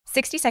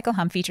60 Cycle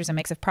Hum features a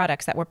mix of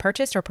products that were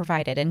purchased or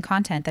provided and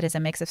content that is a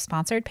mix of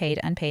sponsored, paid,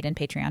 unpaid, and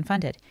Patreon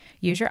funded.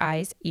 Use your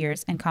eyes,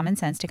 ears, and common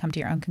sense to come to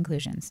your own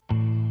conclusions.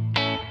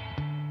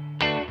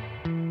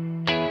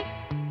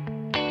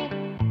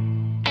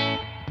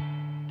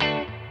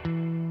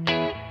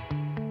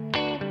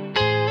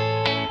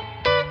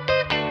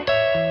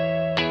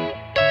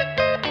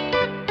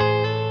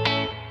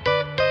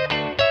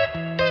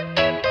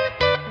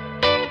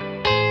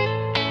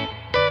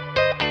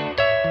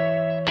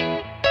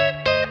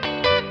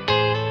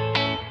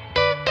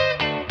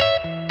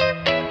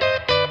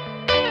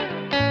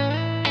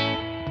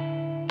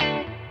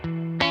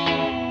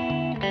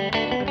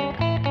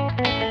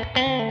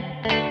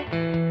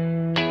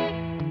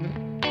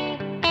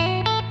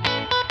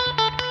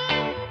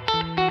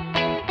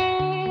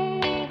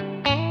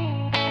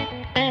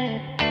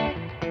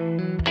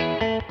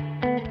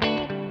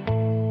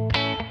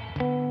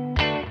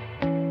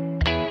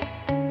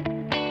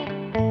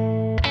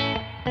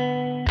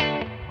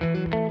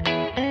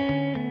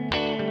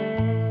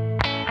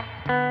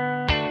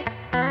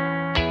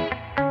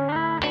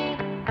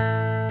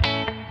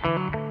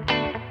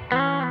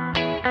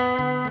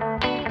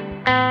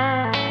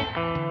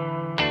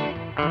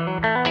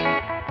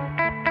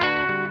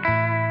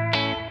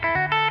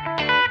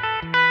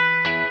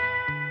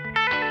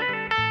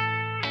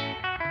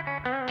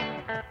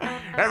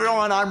 Hey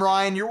everyone, I'm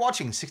Ryan. You're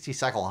watching 60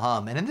 Cycle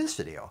Hum, and in this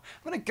video,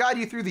 I'm going to guide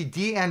you through the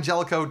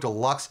D'Angelico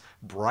Deluxe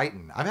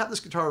Brighton. I've had this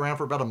guitar around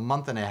for about a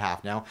month and a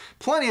half now.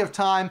 Plenty of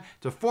time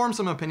to form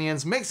some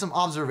opinions, make some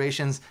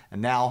observations,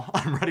 and now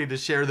I'm ready to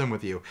share them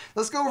with you.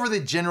 Let's go over the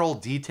general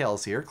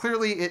details here.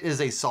 Clearly, it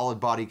is a solid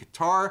body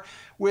guitar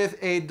with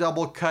a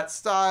double cut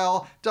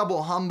style,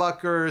 double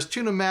humbuckers,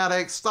 two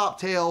pneumatics, stop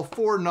tail,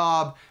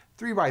 4-knob,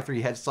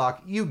 3x3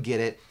 headstock. You get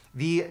it.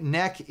 The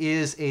neck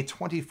is a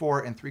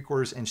 24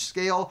 3/4 inch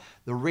scale.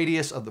 The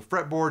radius of the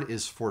fretboard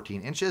is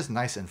 14 inches,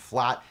 nice and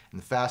flat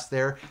and fast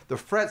there. The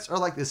frets are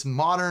like this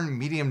modern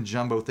medium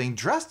jumbo thing,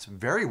 dressed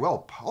very well,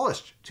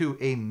 polished to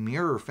a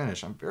mirror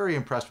finish. I'm very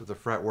impressed with the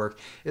fretwork.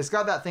 It's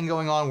got that thing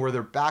going on where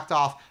they're backed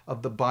off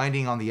of the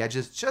binding on the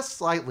edges just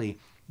slightly.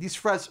 These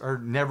frets are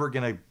never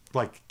gonna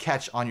like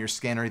catch on your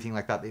skin or anything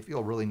like that. They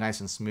feel really nice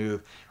and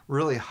smooth,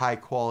 really high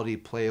quality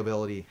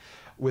playability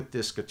with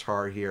this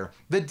guitar here.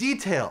 The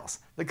details,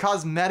 the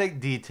cosmetic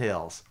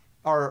details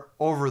are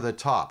over the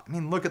top. I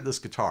mean, look at this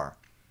guitar.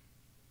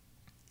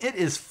 It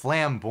is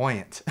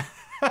flamboyant.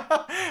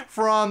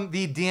 From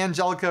the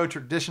D'Angelico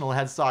traditional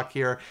headstock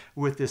here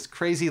with this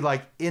crazy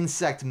like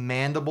insect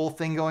mandible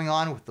thing going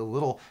on with the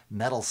little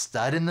metal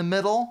stud in the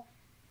middle.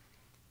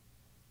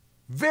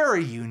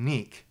 Very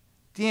unique.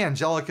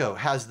 D'Angelico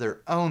has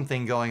their own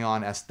thing going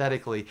on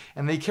aesthetically,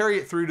 and they carry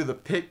it through to the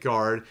pick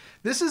guard.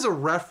 This is a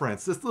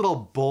reference, this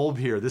little bulb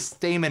here, this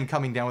stamen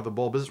coming down with the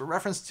bulb is a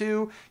reference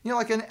to,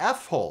 like an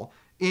F-hole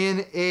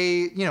in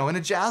a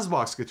jazz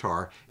box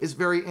guitar. It's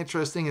very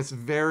interesting. It's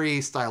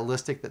very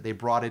stylistic that they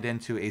brought it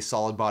into a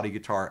solid body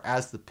guitar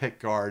as the pick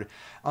guard.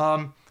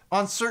 On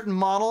certain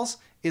models,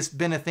 it's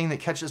been a thing that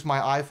catches my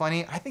eye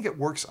funny. I think it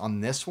works on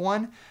this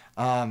one.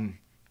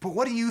 But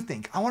what do you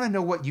think? I want to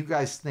know what you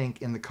guys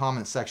think in the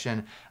comment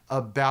section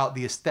about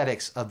the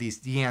aesthetics of these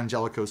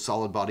D'Angelico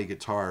solid body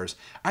guitars.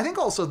 I think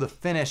also the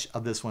finish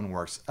of this one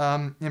works.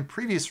 In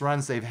previous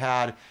runs, they've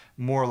had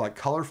more like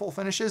colorful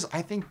finishes.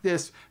 I think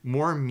this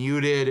more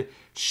muted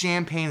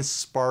champagne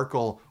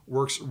sparkle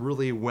works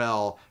really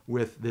well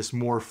with this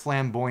more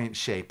flamboyant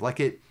shape.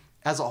 Like it,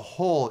 as a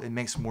whole, it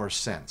makes more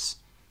sense.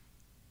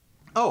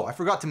 Oh, I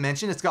forgot to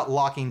mention, it's got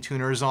locking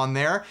tuners on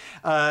there.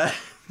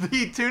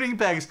 The tuning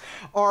pegs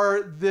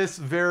are this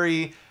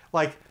very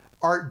like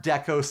Art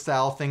Deco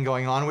style thing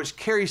going on, which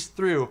carries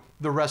through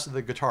the rest of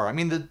the guitar. I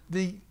mean,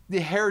 the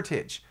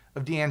heritage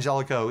of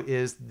D'Angelico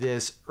is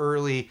this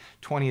early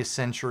 20th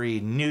century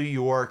New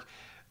York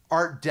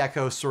Art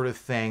Deco sort of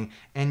thing,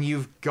 and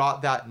you've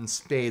got that in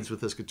spades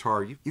with this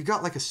guitar. You've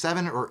got like a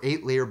 7 or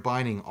 8 layer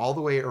binding all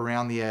the way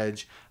around the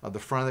edge of the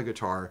front of the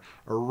guitar.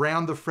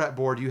 Around the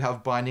fretboard, you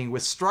have binding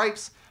with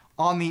stripes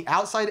on the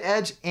outside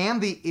edge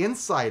and the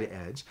inside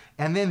edge,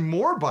 and then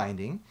more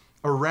binding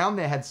around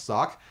the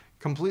headstock,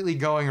 completely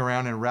going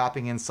around and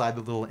wrapping inside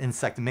the little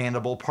insect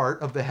mandible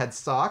part of the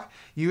headstock.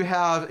 You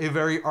have a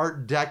very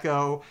Art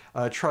Deco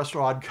truss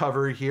rod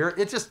cover here.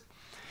 It just,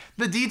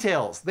 the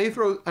details, they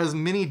throw as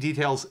many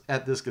details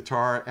at this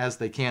guitar as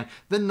they can.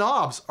 The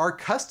knobs are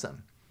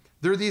custom.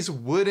 They're these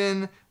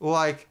wooden,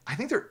 like, I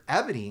think they're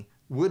ebony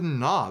wooden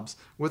knobs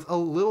with a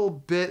little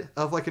bit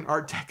of like an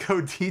Art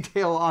Deco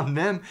detail on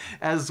them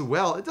as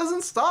well. It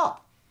doesn't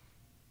stop.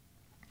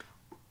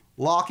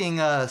 Locking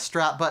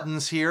strap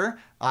buttons here.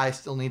 I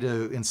still need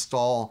to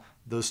install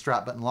those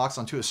strap button locks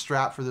onto a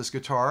strap for this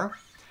guitar.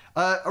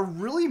 A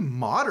really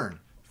modern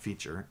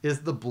feature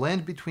is the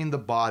blend between the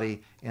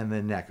body and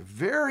the neck.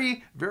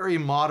 Very, very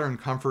modern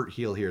comfort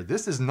heel here.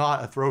 This is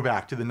not a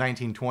throwback to the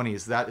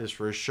 1920s, that is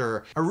for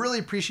sure. I really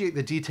appreciate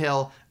the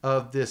detail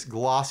of this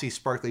glossy,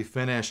 sparkly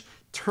finish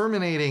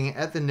terminating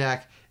at the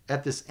neck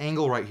at this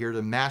angle right here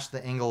to match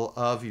the angle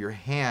of your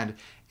hand.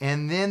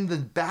 And then the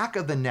back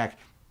of the neck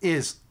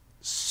is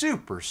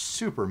super,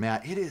 super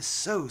matte. It is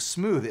so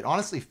smooth. It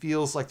honestly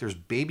feels like there's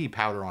baby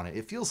powder on it.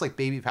 It feels like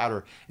baby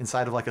powder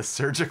inside of like a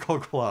surgical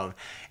glove.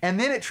 And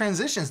then it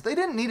transitions. They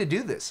didn't need to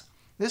do this.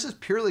 This is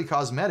purely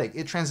cosmetic.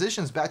 It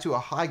transitions back to a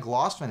high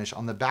gloss finish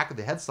on the back of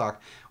the headstock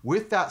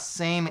with that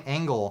same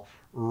angle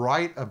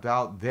right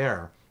about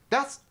there.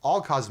 That's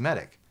all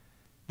cosmetic.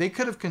 They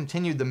could have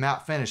continued the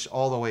matte finish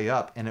all the way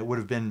up and it would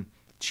have been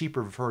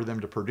cheaper for them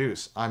to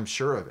produce. I'm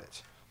sure of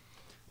it.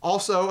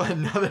 Also,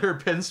 another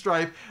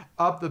pinstripe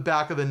up the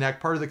back of the neck,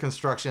 part of the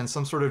construction,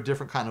 some sort of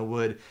different kind of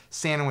wood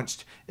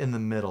sandwiched in the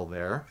middle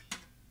there.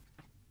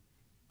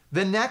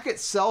 The neck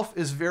itself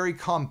is very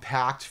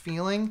compact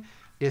feeling.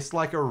 It's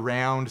like a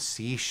round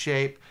C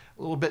shape,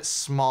 a little bit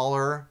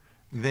smaller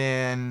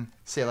than,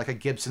 say, like a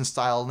Gibson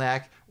style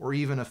neck or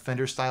even a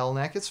Fender style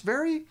neck. It's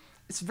very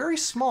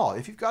small.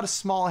 If you've got a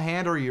small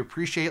hand or you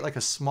appreciate like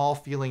a small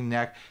feeling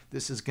neck,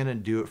 this is gonna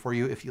do it for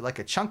you. If you like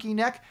a chunky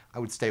neck, I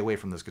would stay away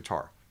from this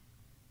guitar.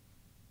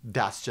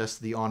 That's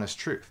just the honest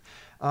truth.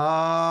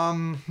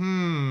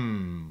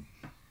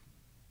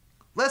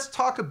 Let's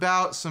talk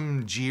about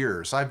some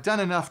jeers. I've done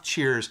enough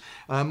cheers.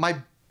 My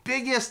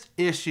biggest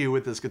issue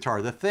with this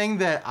guitar, the thing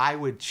that I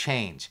would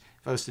change,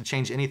 if I was to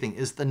change anything,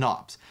 is the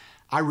knobs.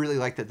 I really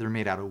like that they're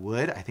made out of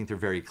wood. I think they're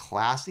very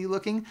classy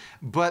looking,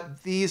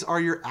 but these are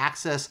your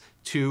access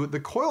to the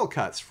coil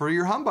cuts for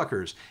your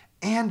humbuckers,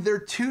 and they're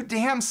too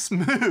damn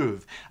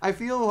smooth. I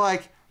feel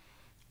like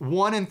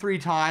 1 in 3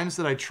 times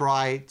that I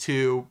try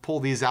to pull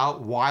these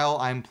out while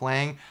I'm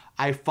playing,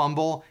 I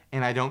fumble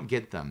and I don't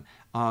get them.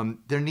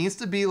 There needs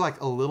to be like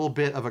a little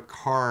bit of a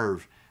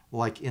carve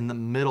like in the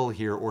middle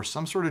here or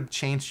some sort of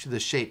change to the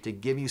shape to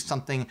give you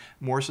something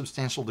more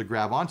substantial to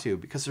grab onto,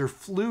 because they're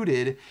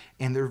fluted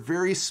and they're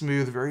very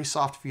smooth, very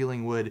soft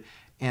feeling wood,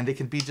 and they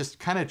can be just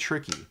kind of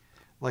tricky.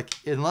 Like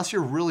unless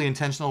you're really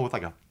intentional with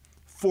like a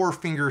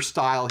 4-finger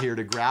style here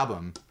to grab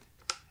them,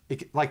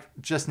 like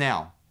just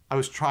now, I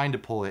was trying to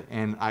pull it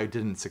and I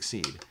didn't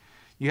succeed.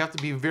 You have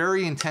to be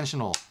very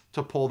intentional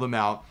to pull them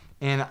out,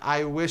 and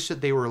I wish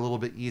that they were a little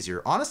bit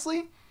easier.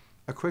 Honestly,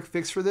 a quick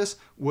fix for this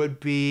would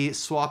be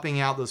swapping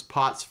out those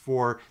pots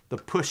for the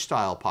push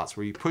style pots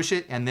where you push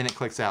it and then it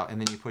clicks out and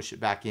then you push it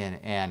back in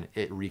and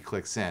it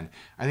re-clicks in.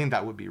 I think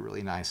that would be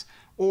really nice.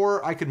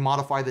 Or I could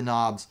modify the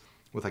knobs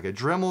with like a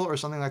Dremel or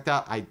something like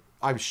that.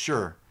 I'm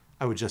sure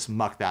I would just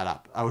muck that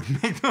up. I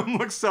would make them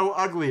look so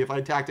ugly if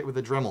I tacked it with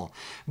a Dremel.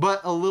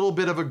 But a little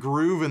bit of a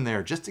groove in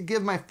there, just to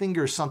give my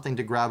fingers something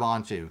to grab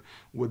onto,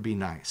 would be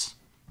nice.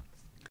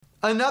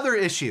 Another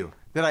issue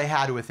that I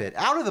had with it,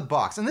 out of the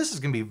box, and this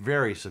is gonna be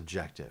very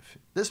subjective.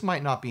 This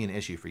might not be an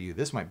issue for you,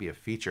 this might be a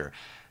feature.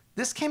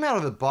 This came out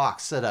of the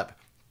box set up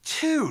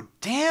too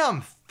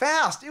damn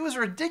fast. It was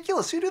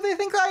ridiculous. Who do they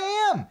think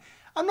I am?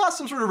 I'm not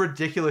some sort of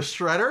ridiculous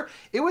shredder.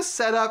 It was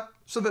set up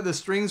so that the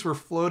strings were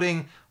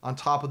floating on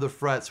top of the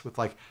frets with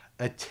like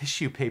a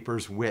tissue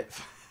paper's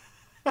width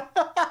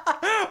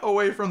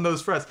away from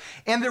those frets.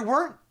 And there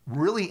weren't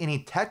really any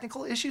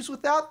technical issues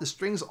with that. The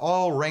strings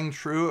all rang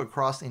true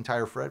across the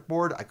entire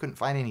fretboard. I couldn't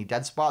find any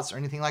dead spots or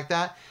anything like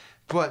that,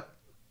 but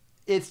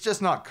it's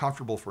just not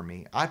comfortable for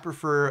me. I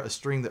prefer a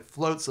string that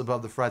floats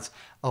above the frets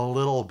a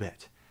little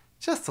bit,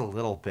 just a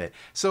little bit.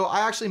 So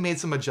I actually made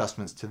some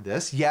adjustments to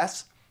this.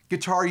 Yes,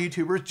 guitar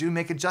YouTubers do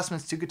make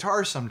adjustments to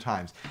guitars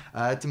sometimes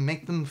to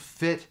make them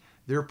fit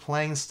their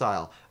playing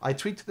style. I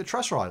tweaked the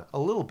truss rod a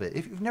little bit.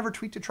 If you've never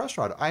tweaked a truss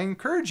rod, I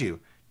encourage you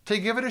to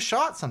give it a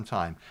shot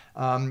sometime.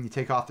 You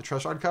take off the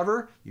truss rod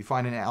cover, you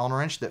find an Allen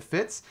wrench that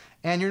fits,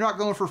 and you're not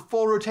going for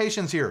full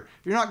rotations here.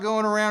 You're not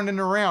going around and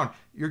around.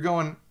 You're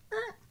going,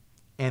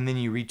 and then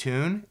you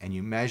retune and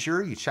you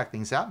measure, you check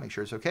things out, make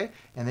sure it's okay,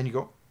 and then you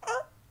go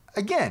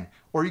again,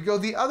 or you go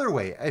the other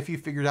way if you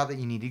figured out that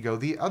you need to go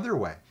the other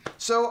way.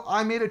 So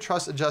I made a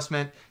truss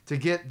adjustment to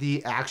get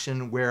the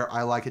action where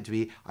I like it to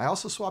be. I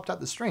also swapped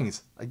out the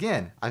strings.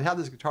 Again, I've had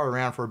this guitar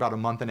around for about a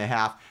month and a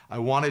half. I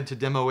wanted to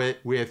demo it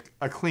with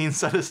a clean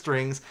set of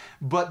strings,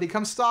 but they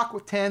come stock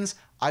with 10s.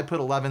 I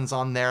put 11s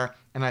on there,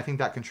 and I think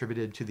that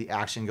contributed to the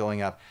action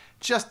going up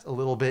just a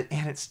little bit,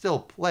 and it still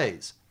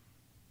plays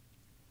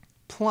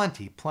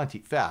plenty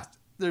fast.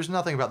 There's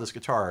nothing about this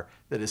guitar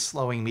that is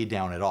slowing me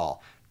down at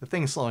all. The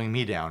thing slowing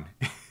me down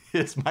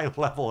is my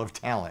level of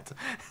talent.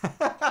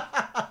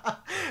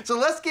 So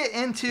let's get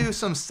into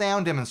some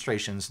sound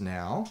demonstrations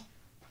now.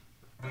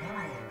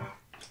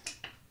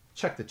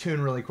 Check the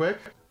tune really quick.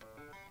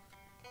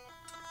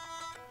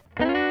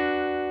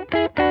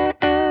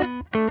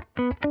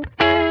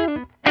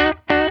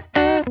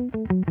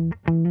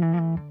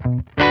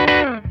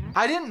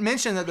 I didn't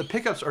mention that the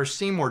pickups are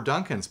Seymour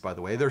Duncans, by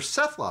the way. They're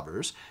Seth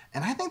lovers,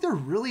 and I think they're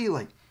really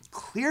like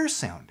clear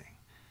sounding.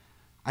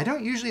 I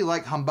don't usually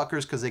like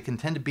humbuckers because they can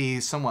tend to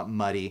be somewhat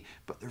muddy,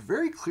 but they're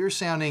very clear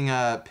sounding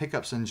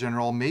pickups in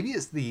general. Maybe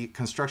it's the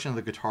construction of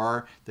the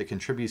guitar that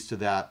contributes to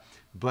that,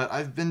 but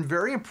I've been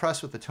very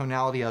impressed with the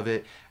tonality of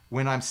it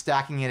when I'm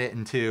stacking it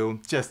into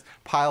just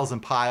piles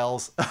and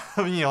piles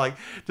of, like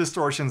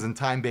distortions and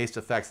time-based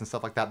effects and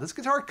stuff like that. This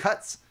guitar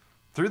cuts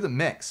through the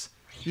mix,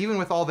 even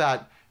with all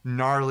that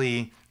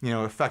gnarly,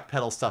 effect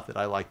pedal stuff that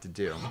I like to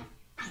do.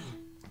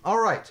 All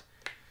right,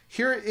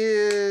 here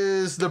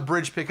is the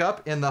bridge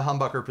pickup in the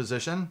humbucker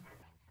position.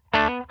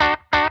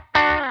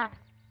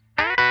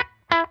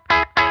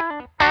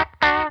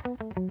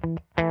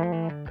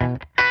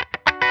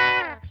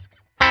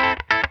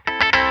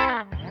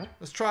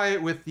 Let's try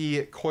it with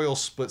the coil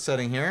split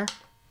setting here.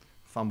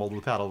 Fumbled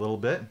with that a little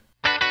bit.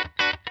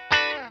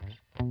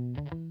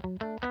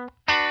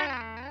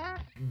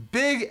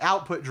 Big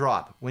output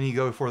drop when you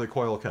go for the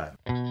coil cut.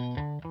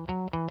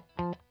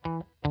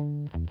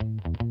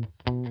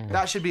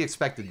 That should be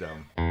expected though.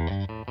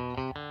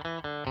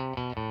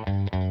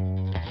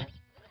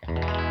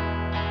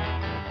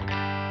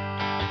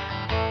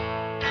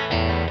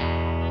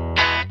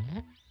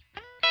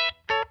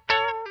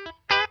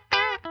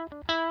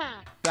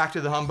 Back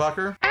to the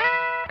humbucker.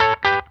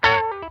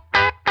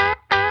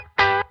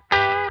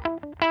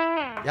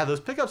 Yeah, those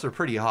pickups are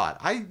pretty hot.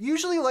 I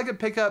usually like a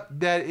pickup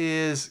that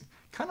is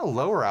kind of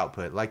lower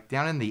output, like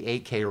down in the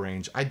 8K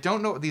range. I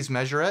don't know what these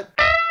measure at,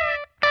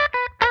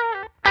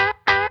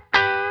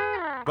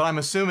 but I'm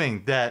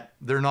assuming that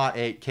they're not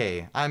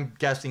 8K. I'm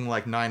guessing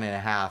like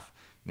 9.5,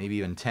 maybe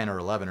even 10 or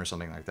 11 or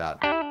something like that.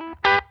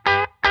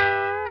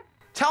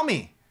 Tell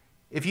me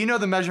if you know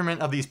the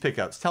measurement of these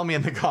pickups. Tell me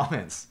in the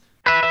comments.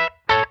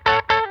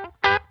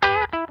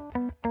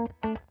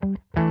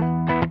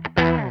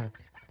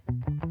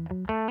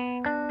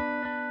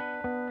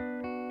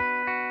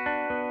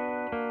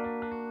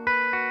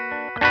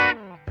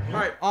 All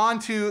right, on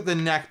to the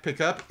neck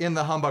pickup in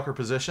the humbucker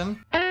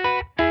position.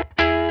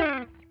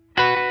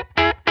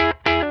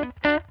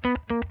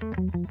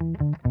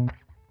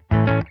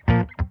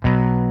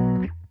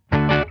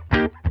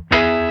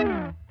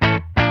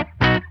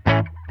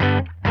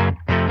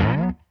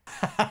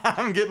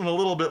 I'm getting a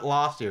little bit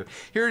lost here.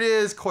 Here it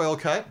is, coil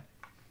cut.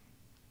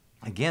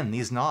 Again,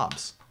 these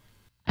knobs.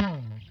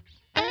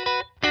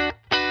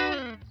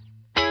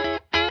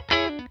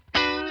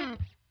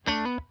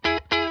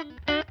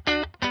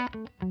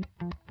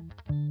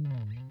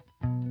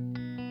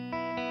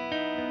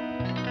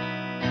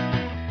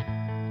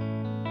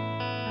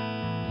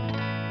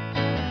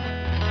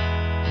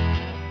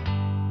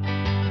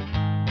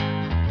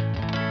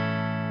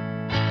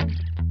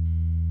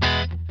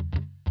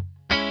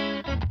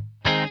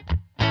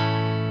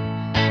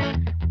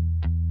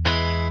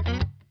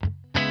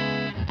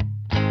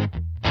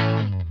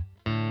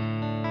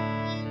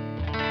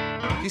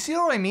 Do you see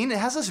what I mean? It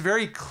has this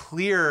very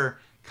clear,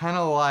 kind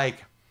of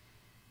like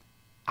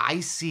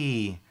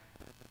icy,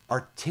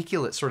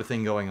 articulate sort of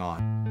thing going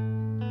on.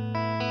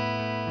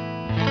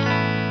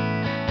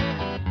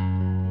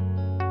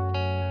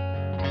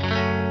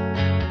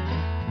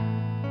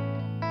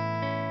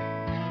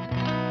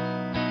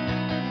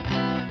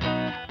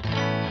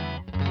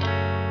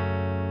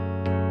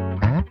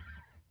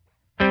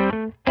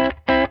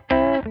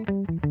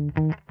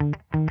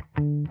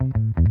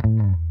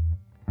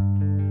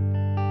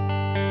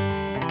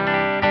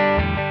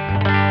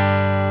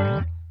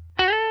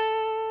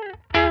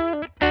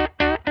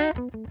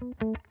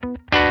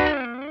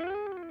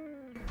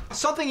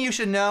 Something you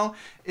should know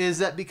is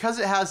that because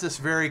it has this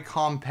very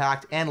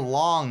compact and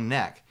long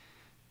neck,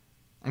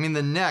 I mean,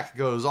 the neck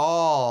goes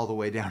all the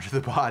way down to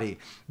the body,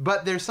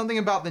 but there's something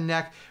about the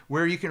neck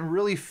where you can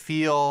really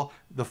feel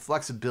the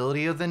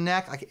flexibility of the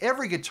neck. Like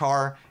every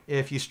guitar,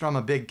 if you strum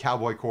a big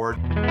cowboy chord,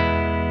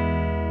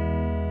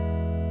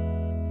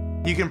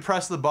 you can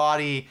press the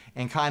body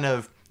and kind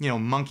of, you know,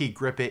 monkey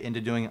grip it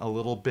into doing a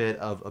little bit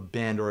of a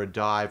bend or a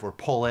dive or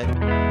pull it.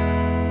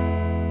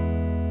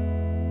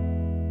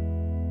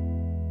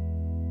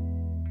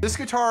 This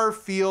guitar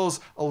feels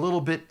a little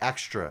bit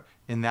extra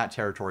in that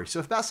territory. So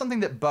if that's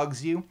something that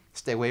bugs you,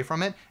 stay away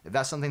from it. If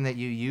that's something that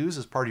you use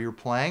as part of your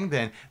playing,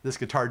 then this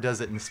guitar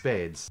does it in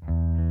spades.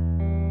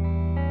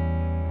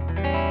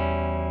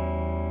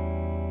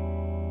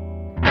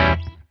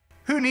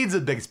 Who needs a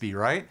Bixby,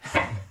 right?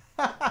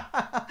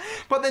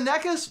 But the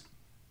neck is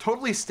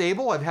totally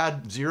stable. I've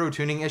had zero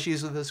tuning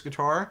issues with this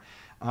guitar.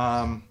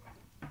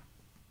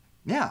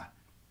 Yeah.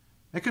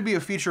 It could be a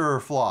feature or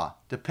a flaw,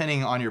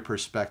 depending on your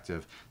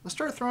perspective. Let's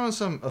start throwing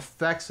some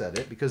effects at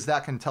it, because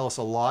that can tell us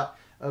a lot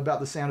about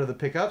the sound of the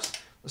pickups.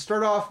 Let's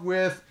start off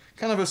with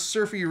kind of a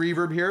surfy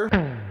reverb here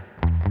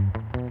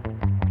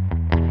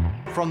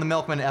from the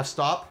Milkman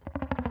f-stop.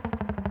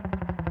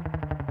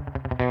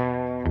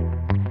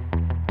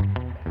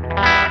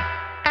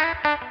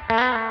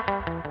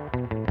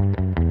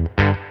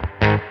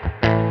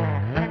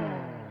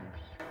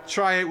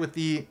 Try it with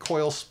the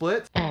coil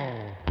split.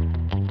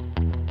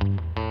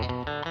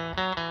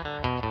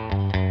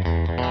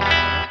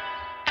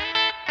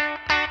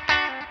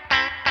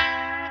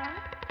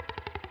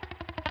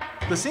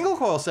 The single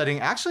coil setting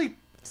actually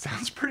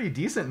sounds pretty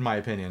decent in my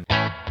opinion.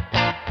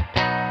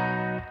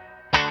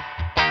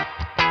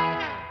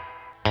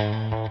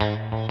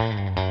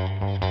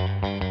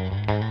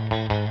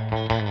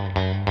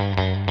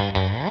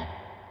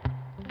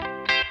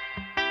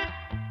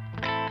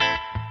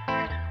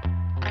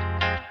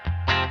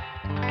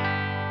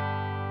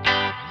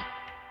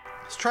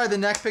 Let's try the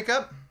neck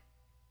pickup.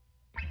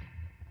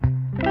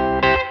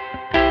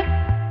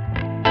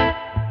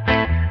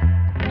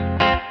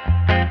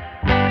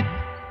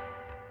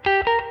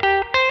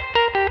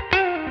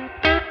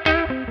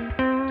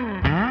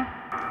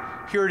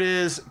 Here it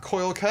is,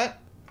 coil cut.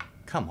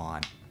 Come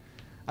on.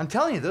 I'm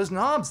telling you, those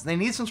knobs, they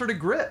need some sort of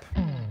grip.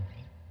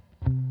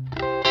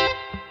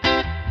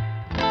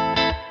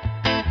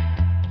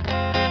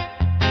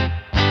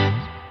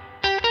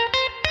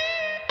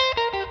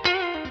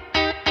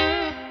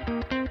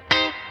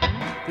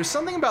 There's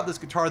something about this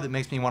guitar that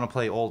makes me want to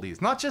play oldies.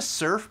 Not just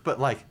surf, but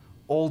like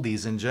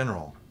oldies in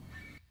general.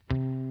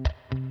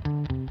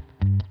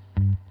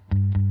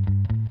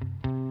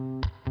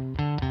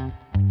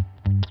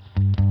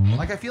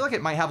 Like I feel like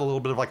it might have a little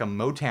bit of like a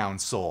Motown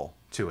soul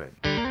to it.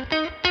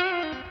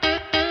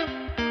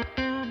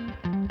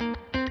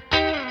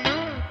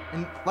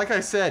 And like I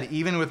said,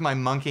 even with my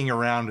monkeying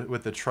around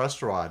with the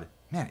truss rod,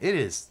 man, it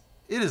is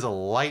a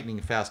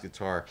lightning fast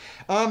guitar.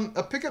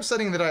 A pickup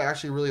setting that I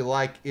actually really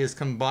like is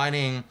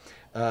combining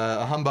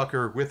a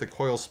humbucker with a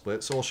coil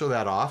split, so we'll show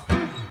that off.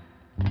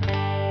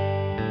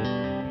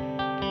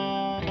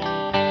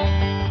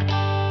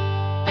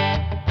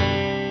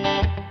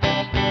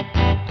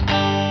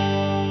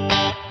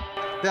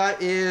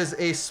 That is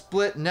a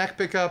split neck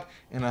pickup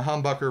and a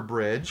humbucker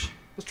bridge.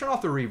 Let's turn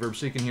off the reverb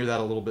so you can hear that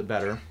a little bit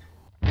better.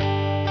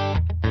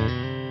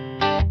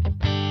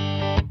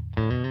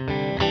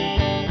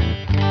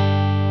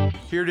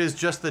 Here it is,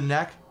 just the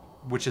neck,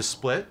 which is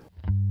split.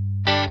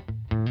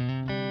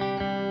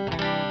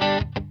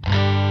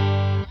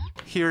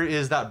 Here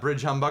is that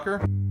bridge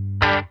humbucker.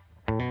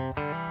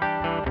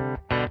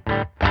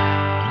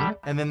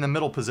 And then the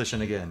middle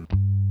position again.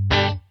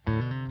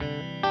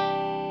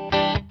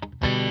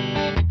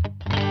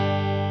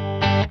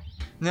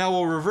 Now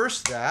we'll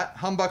reverse that.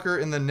 Humbucker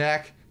in the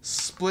neck,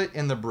 split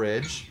in the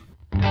bridge.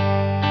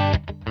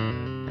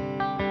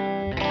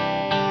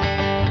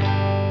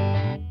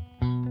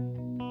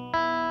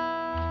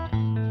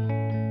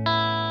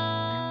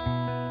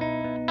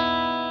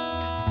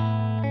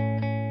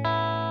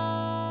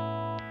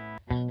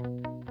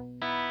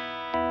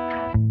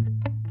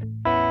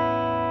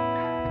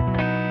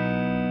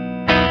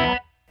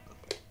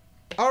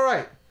 All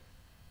right,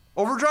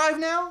 overdrive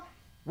now?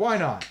 Why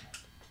not?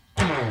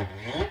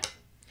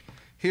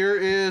 Here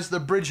is the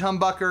bridge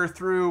humbucker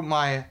through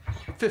my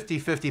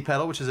 50/50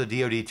 pedal, which is a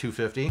DoD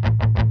 250.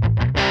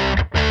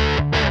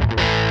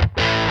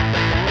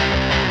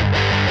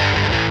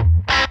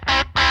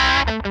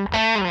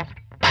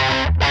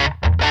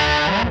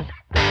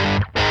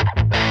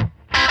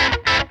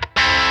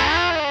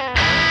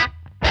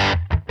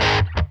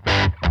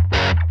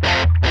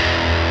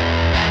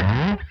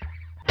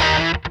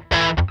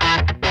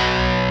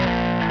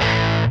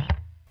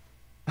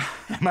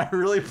 Am I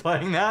really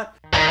playing that?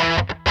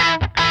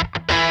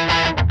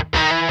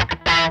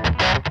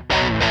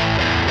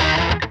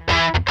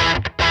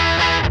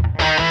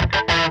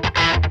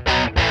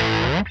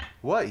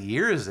 What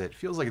year is it?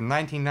 Feels like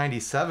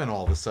 1997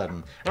 all of a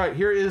sudden. All right,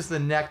 here is the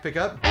neck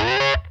pickup.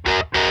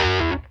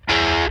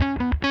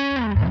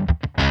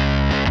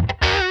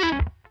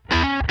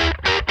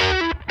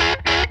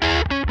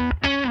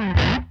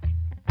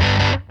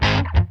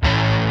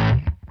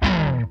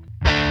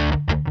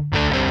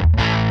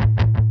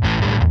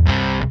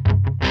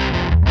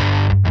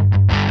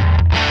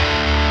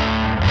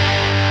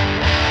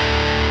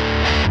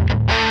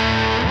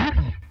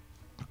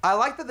 I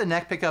like that the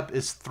neck pickup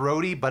is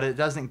throaty, but it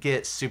doesn't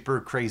get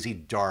super crazy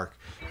dark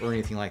or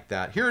anything like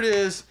that. Here it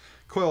is,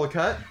 coil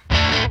cut.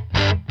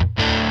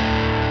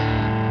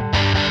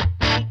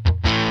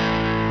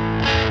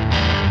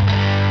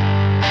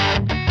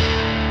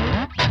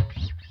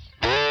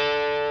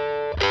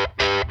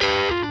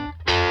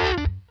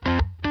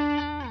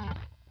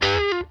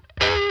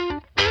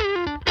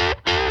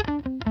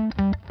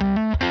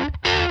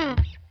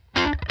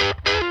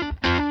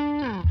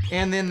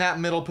 And then that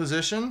middle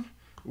position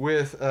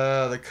with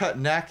the cut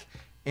neck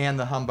and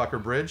the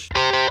humbucker bridge.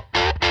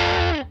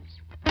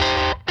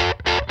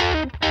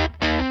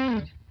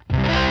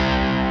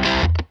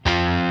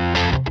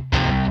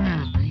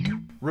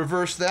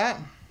 Reverse that.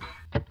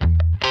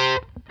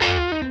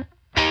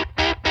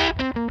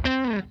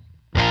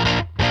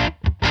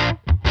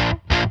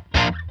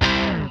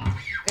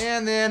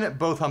 And then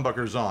both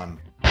humbuckers on.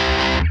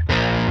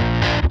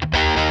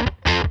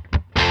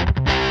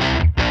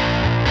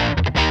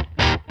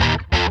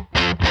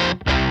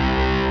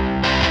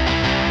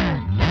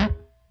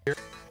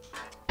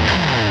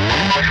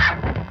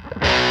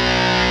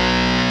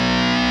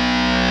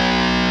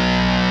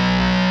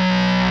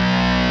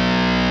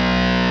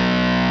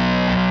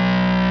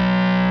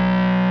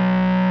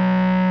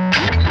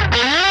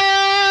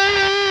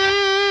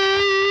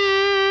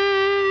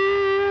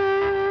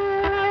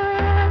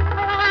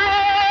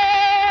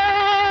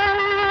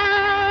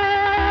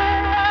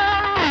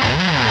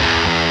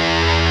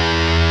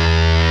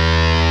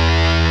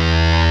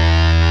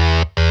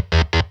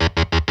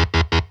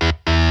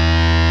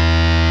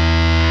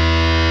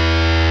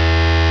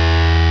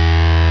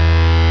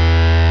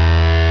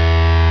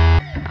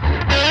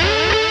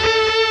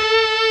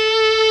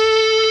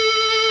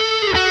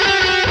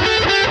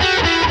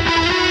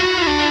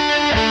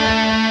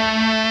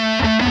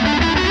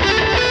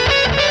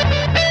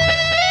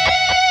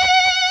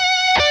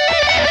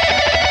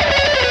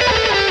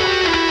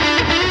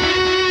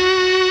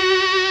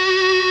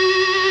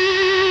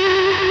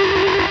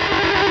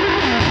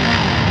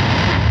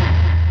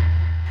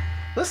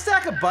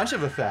 bunch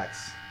of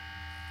effects.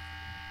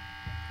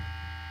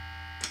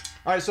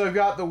 All right, so I've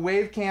got the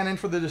wave cannon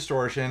for the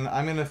distortion.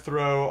 I'm gonna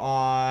throw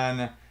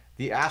on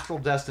the Astral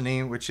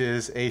Destiny, which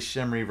is a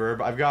shim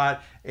reverb. I've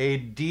got a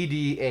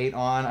DD8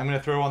 on. I'm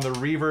gonna throw on the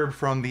reverb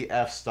from the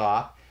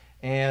f-stop.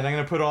 And I'm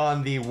gonna put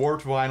on the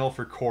warped vinyl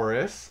for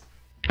chorus.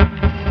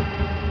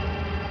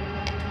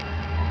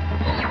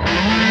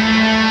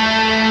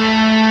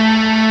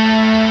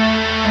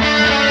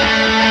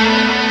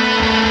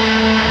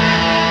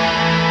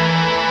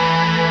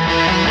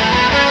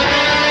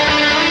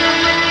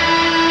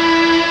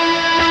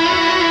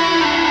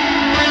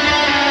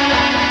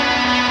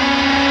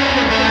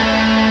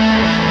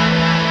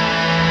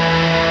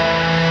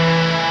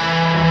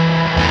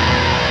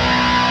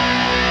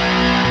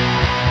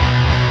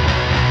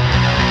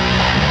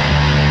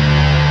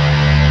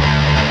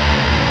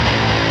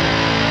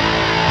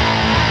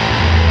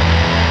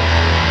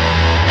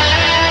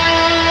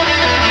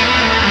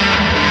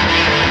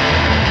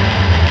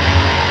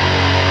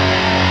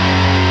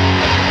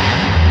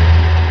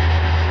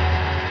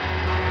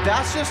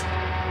 That's just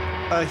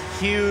a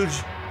huge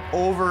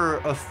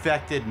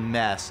over-affected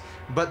mess,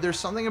 but there's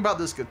something about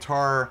this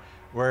guitar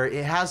where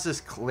it has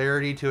this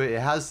clarity to it. It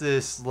has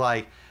this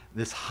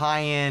this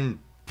high-end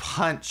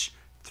punch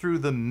through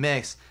the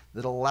mix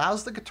that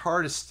allows the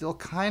guitar to still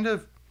kind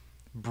of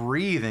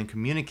breathe and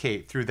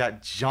communicate through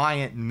that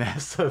giant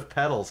mess of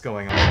pedals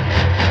going on.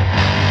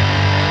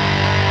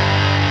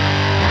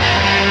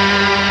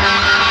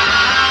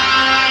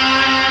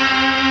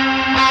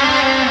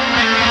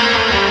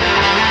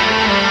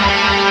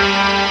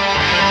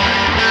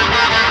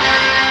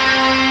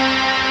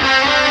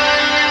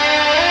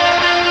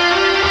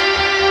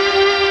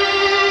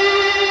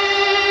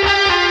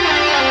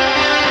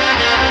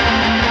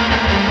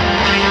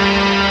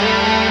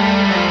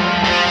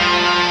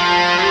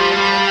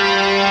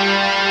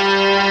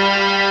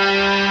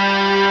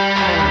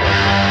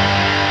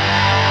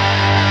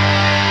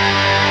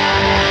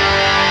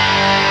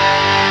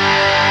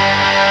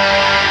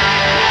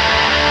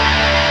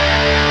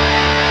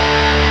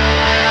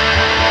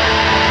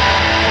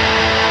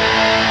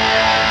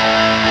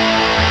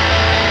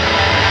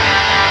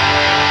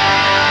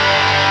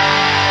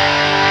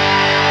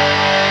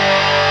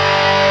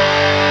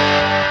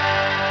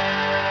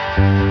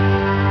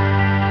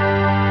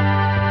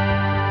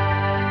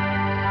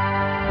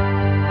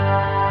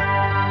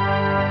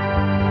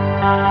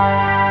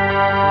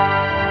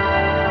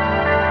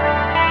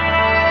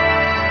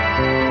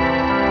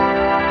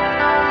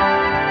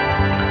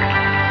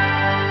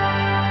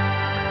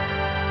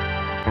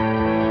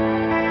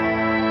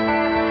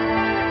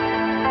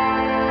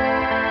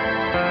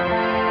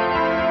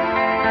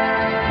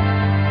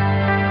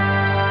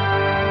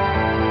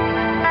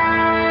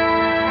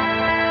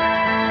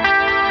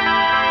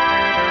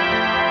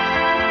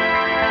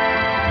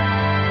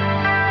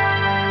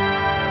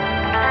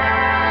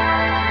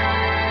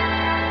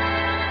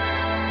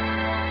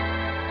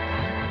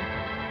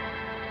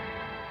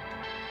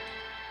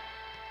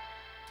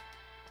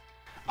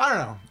 I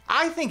don't know.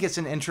 I think it's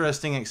an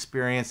interesting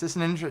experience. It's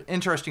an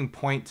interesting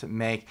point to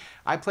make.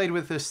 I played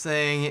with this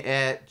thing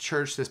at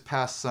church this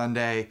past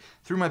Sunday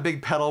through my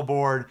big pedal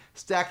board,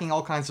 stacking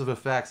all kinds of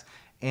effects,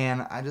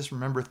 and I just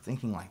remember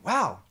thinking like,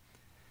 wow,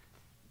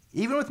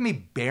 even with me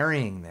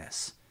burying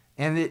this,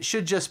 and it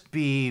should just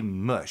be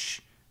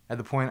mush at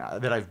the point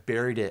that I've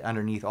buried it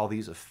underneath all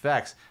these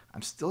effects,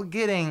 I'm still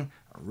getting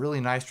a really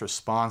nice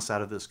response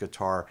out of this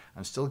guitar.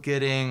 I'm still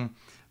getting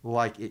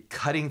like it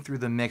cutting through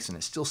the mix, and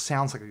it still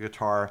sounds like a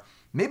guitar.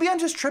 Maybe I'm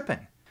just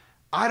tripping.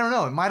 I don't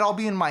know. It might all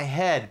be in my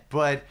head,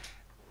 but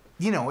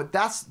you know,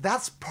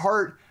 that's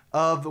part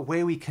of the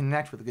way we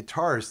connect with the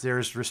guitars.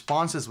 There's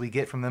responses we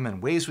get from them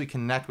and ways we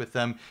connect with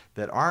them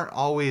that aren't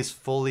always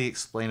fully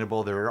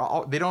explainable.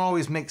 They don't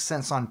always make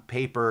sense on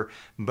paper,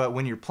 but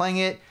when you're playing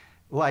it,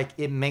 like,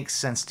 it makes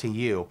sense to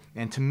you.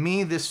 And to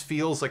me, this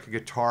feels like a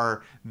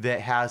guitar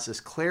that has this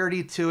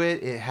clarity to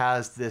it. It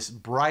has this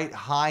bright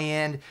high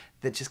end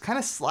that just kind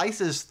of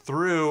slices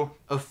through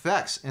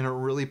effects in a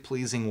really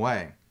pleasing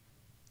way.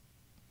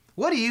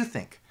 What do you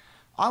think?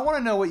 I want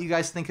to know what you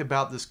guys think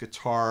about this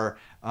guitar.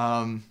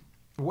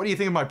 What do you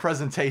think of my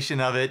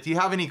presentation of it? Do you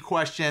have any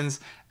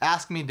questions?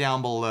 Ask me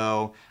down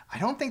below. I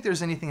don't think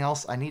there's anything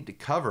else I need to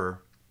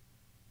cover.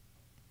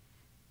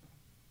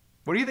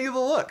 What do you think of the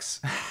looks?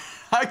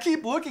 I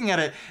keep looking at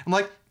it. I'm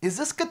like, is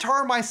this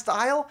guitar my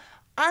style?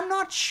 I'm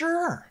not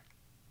sure.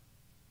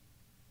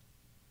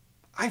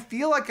 I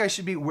feel like I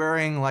should be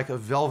wearing like a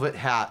velvet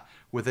hat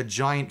with a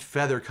giant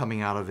feather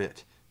coming out of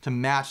it to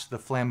match the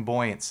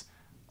flamboyance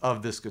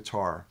of this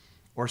guitar.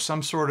 Or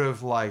some sort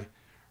of like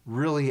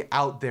really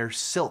out there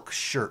silk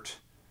shirt.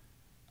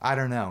 I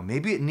don't know.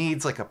 Maybe it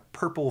needs like a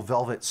purple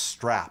velvet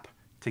strap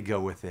to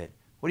go with it.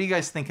 What do you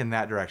guys think in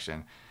that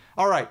direction?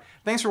 All right,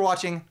 thanks for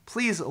watching.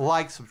 Please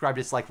like, subscribe,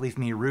 dislike, leave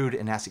me rude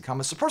and nasty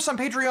comments. Support us on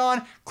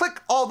Patreon.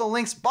 Click all the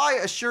links. Buy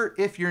a shirt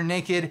if you're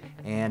naked.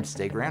 And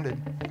stay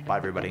grounded. Bye,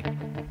 everybody.